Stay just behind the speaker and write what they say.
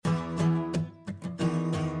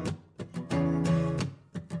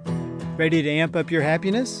Ready to amp up your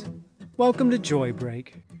happiness? Welcome to Joy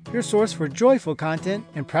Break, your source for joyful content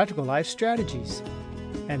and practical life strategies.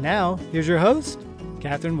 And now, here's your host,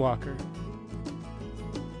 Katherine Walker.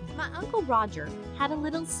 My Uncle Roger had a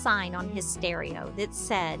little sign on his stereo that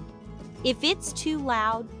said, "If it's too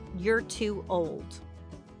loud, you're too old."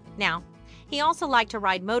 Now, he also liked to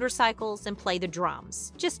ride motorcycles and play the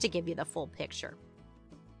drums, just to give you the full picture.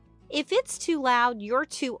 "If it's too loud, you're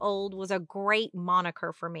too old" was a great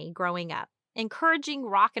moniker for me growing up, encouraging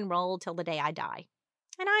rock and roll till the day I die.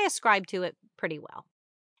 And I ascribe to it pretty well.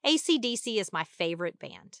 AC/DC is my favorite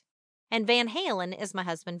band, and Van Halen is my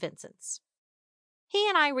husband Vincent's. He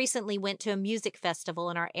and I recently went to a music festival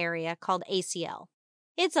in our area called ACL.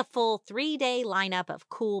 It's a full 3-day lineup of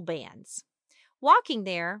cool bands. Walking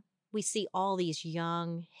there, we see all these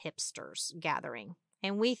young hipsters gathering,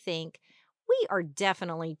 and we think, we are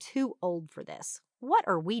definitely too old for this. What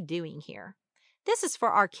are we doing here? This is for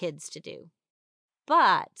our kids to do.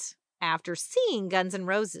 But after seeing Guns N'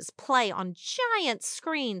 Roses play on giant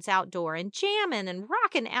screens outdoor and jamming and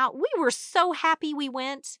rocking out, we were so happy we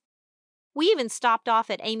went. We even stopped off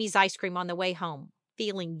at Amy's Ice Cream on the way home,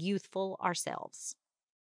 feeling youthful ourselves.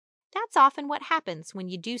 That's often what happens when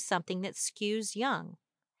you do something that skews young.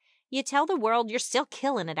 You tell the world you're still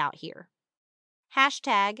killing it out here.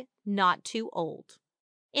 Hashtag not too old.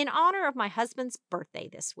 In honor of my husband's birthday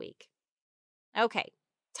this week. Okay,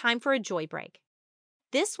 time for a joy break.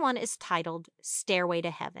 This one is titled Stairway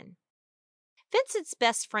to Heaven. Vincent's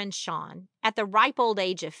best friend Sean, at the ripe old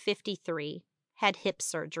age of 53, had hip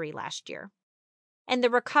surgery last year. And the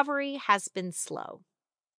recovery has been slow.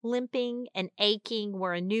 Limping and aching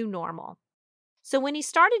were a new normal. So when he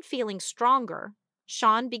started feeling stronger,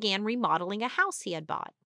 Sean began remodeling a house he had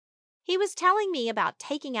bought. He was telling me about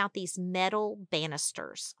taking out these metal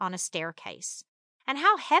banisters on a staircase and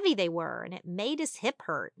how heavy they were, and it made his hip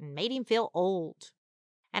hurt and made him feel old.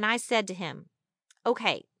 And I said to him,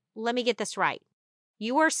 "Okay, let me get this right.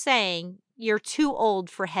 You are saying you're too old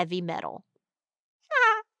for heavy metal."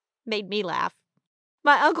 Made me laugh.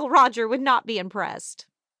 My Uncle Roger would not be impressed.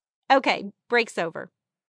 Okay, break's over.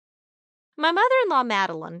 My mother-in-law,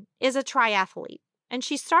 Madeline, is a triathlete, and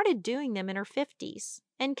she started doing them in her 50s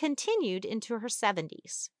and continued into her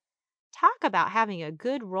 70s. Talk about having a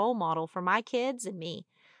good role model for my kids and me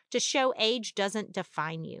to show age doesn't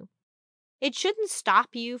define you. It shouldn't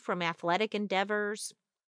stop you from athletic endeavors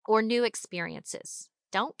or new experiences.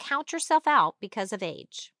 Don't count yourself out because of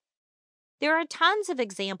age. There are tons of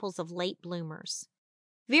examples of late bloomers.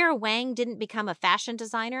 Vera Wang didn't become a fashion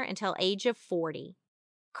designer until age of 40.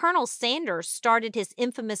 Colonel Sanders started his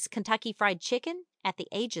infamous Kentucky Fried Chicken at the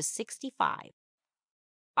age of 65.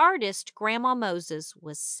 Artist Grandma Moses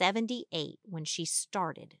was 78 when she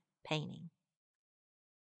started painting.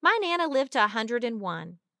 My Nana lived to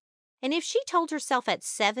 101, and if she told herself at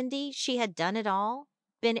 70 she had done it all,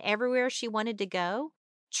 been everywhere she wanted to go,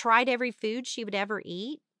 tried every food she would ever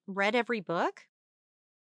eat, read every book,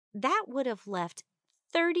 that would have left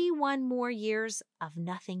 31 more years of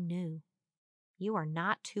nothing new. You are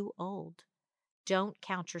not too old. Don't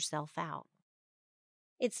count yourself out.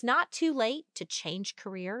 It's not too late to change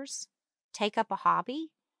careers, take up a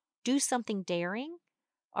hobby, do something daring,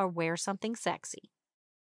 or wear something sexy.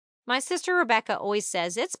 My sister Rebecca always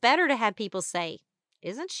says it's better to have people say,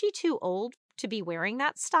 "Isn't she too old to be wearing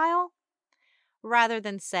that style?" rather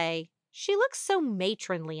than say, "She looks so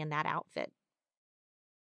matronly in that outfit."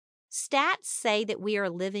 Stats say that we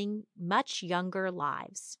are living much younger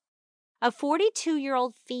lives. A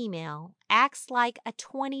 42-year-old female acts like a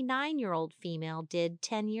 29-year-old female did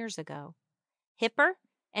 10 years ago. Hipper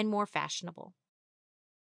and more fashionable.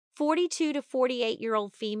 42 to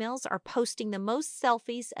 48-year-old females are posting the most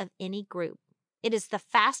selfies of any group. It is the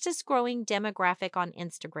fastest growing demographic on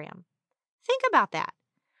Instagram. Think about that.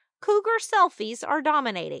 Cougar selfies are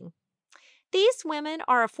dominating. These women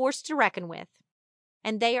are a force to reckon with,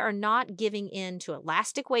 and they are not giving in to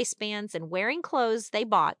elastic waistbands and wearing clothes they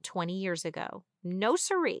bought 20 years ago. No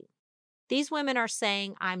siree. These women are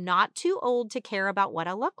saying, "I'm not too old to care about what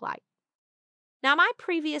I look like." Now, my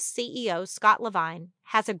previous CEO, Scott Levine,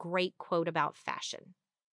 has a great quote about fashion.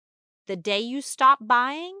 "The day you stop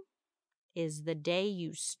buying is the day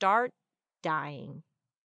you start dying."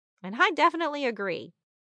 And I definitely agree.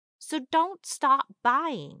 So don't stop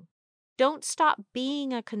buying. Don't stop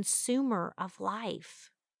being a consumer of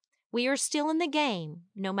life. We are still in the game,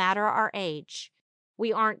 no matter our age.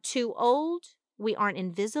 We aren't too old. We aren't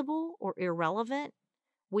invisible or irrelevant.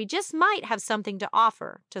 We just might have something to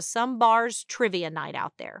offer to some bar's trivia night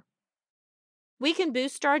out there. We can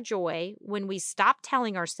boost our joy when we stop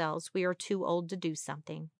telling ourselves we are too old to do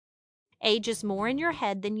something. Age is more in your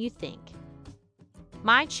head than you think.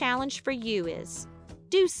 My challenge for you is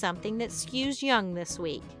do something that skews young this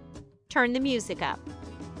week. Turn the music up.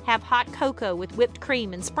 Have hot cocoa with whipped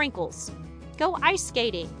cream and sprinkles. Go ice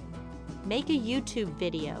skating. Make a YouTube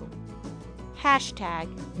video. Hashtag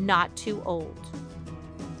not too old.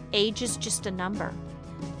 Age is just a number.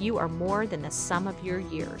 You are more than the sum of your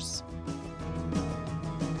years.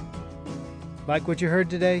 Like what you heard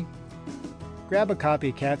today? Grab a copy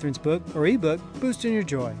of Catherine's book or ebook, Boosting Your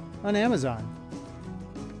Joy, on Amazon.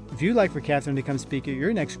 If you'd like for Catherine to come speak at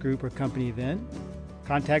your next group or company event,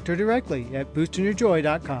 contact her directly at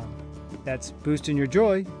boostingyourjoy.com. That's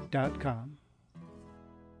boostingyourjoy.com.